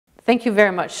Thank you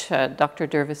very much, Dr.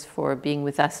 Dervis, for being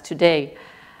with us today.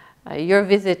 Your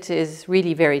visit is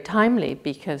really very timely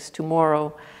because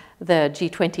tomorrow the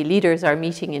G20 leaders are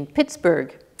meeting in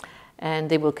Pittsburgh and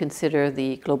they will consider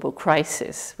the global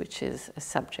crisis, which is a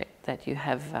subject that you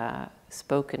have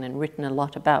spoken and written a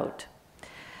lot about.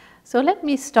 So let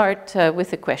me start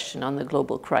with a question on the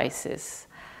global crisis.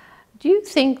 Do you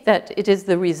think that it is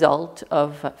the result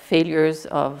of failures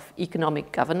of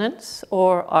economic governance,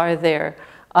 or are there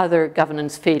other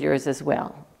governance failures as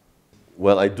well?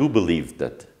 Well, I do believe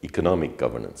that economic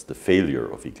governance, the failure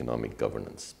of economic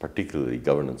governance, particularly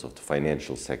governance of the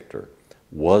financial sector,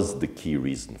 was the key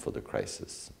reason for the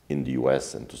crisis in the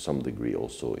US and to some degree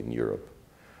also in Europe.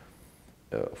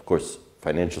 Of course,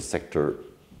 financial sector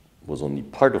was only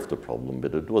part of the problem,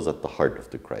 but it was at the heart of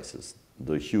the crisis.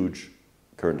 The huge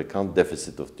current account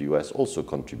deficit of the US also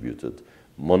contributed.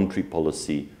 Monetary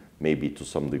policy, maybe to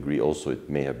some degree also, it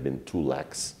may have been too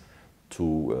lax,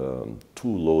 too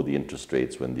low the interest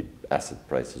rates when the asset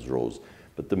prices rose.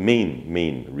 But the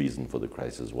main reason for the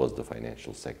crisis was the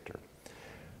financial sector.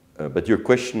 But your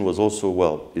question was also,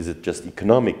 well, is it just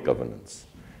economic governance?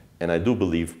 And I do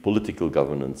believe political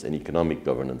governance and economic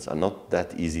governance are not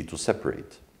that easy to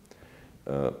separate.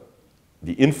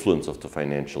 The influence of the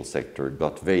financial sector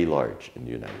got very large in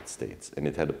the United States, and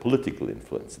it had a political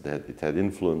influence. It had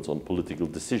influence on political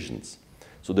decisions.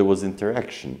 So there was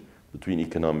interaction between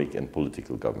economic and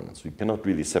political governance. We cannot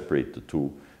really separate the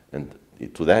two, and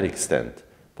to that extent,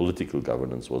 political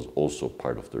governance was also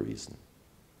part of the reason.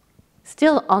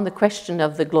 Still on the question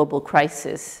of the global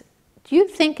crisis, do you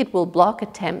think it will block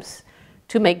attempts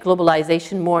to make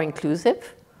globalization more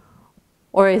inclusive,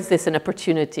 or is this an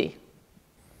opportunity?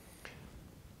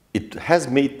 It has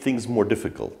made things more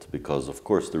difficult because, of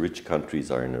course, the rich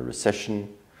countries are in a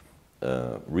recession,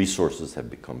 resources have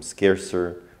become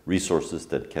scarcer, resources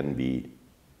that can be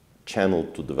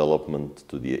channeled to development,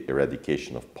 to the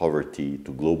eradication of poverty,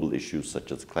 to global issues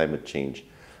such as climate change,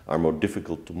 are more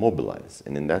difficult to mobilize.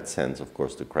 And in that sense, of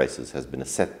course, the crisis has been a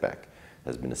setback.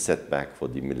 Has been a setback for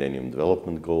the Millennium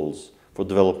Development Goals, for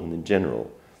development in general,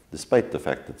 despite the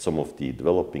fact that some of the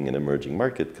developing and emerging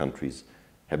market countries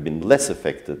have been less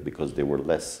affected because they were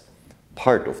less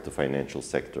part of the financial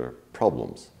sector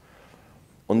problems.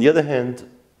 On the other hand,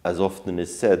 as often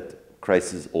is said,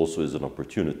 crisis also is an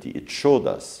opportunity. It showed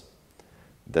us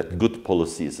that good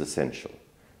policy is essential.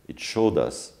 It showed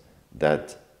us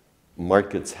that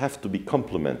markets have to be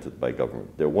complemented by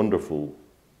government. There are wonderful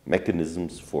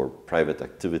mechanisms for private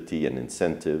activity and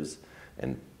incentives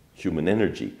and human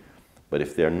energy. But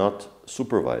if they are not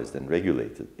supervised and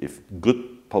regulated, if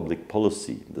good public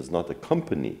policy does not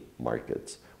accompany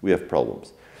markets, we have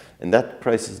problems. And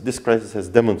this crisis has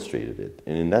demonstrated it.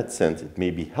 And in that sense, it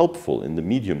may be helpful in the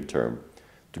medium term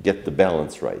to get the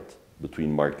balance right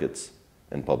between markets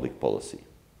and public policy.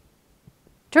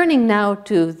 Turning now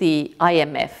to the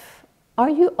IMF, are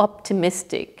you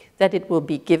optimistic that it will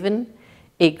be given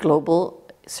a global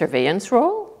surveillance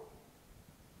role?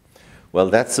 Well,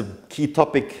 that's a key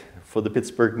topic for the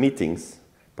Pittsburgh meetings,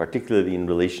 particularly in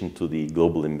relation to the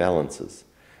global imbalances.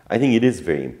 I think it is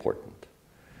very important.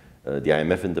 The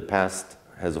IMF in the past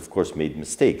has, of course, made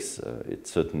mistakes. It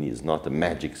certainly is not a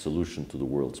magic solution to the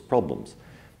world's problems,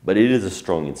 but it is a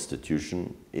strong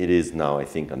institution. It is now, I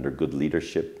think, under good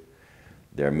leadership.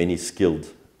 There are many skilled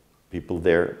people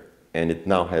there, and it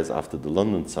now has, after the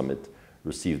London summit,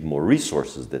 received more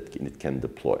resources that it can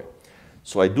deploy.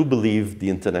 So I do believe the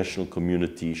international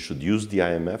community should use the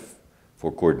IMF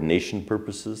for coordination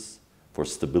purposes, for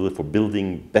stability, for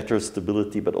building better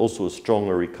stability, but also a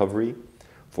stronger recovery,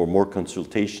 for more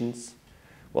consultations.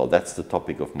 Well, that's the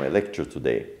topic of my lecture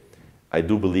today. I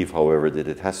do believe, however, that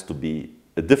it has to be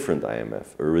a different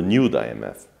IMF, a renewed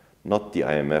IMF, not the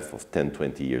IMF of 10,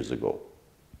 20 years ago.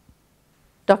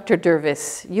 Dr.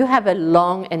 Dervis, you have a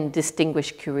long and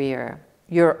distinguished career.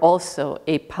 You're also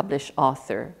a published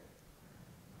author.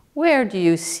 Where do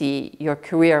you see your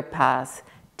career path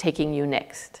taking you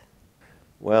next?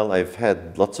 Well, I've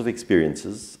had lots of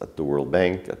experiences at the World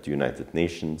Bank, at the United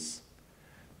Nations,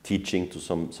 teaching to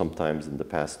sometimes in the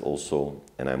past also,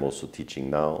 and I'm also teaching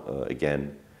now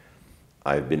again.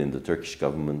 I've been in the Turkish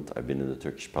government, I've been in the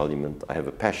Turkish parliament. I have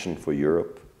a passion for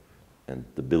Europe and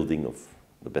the building of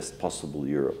the best possible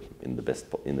Europe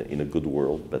in a good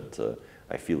world, but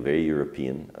I feel very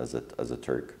European as a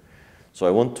Turk. So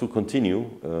I want to continue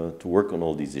to work on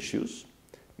all these issues,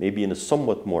 maybe in a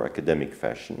somewhat more academic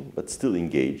fashion, but still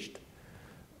engaged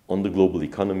on the global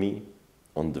economy,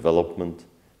 on development,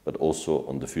 but also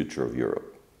on the future of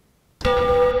Europe.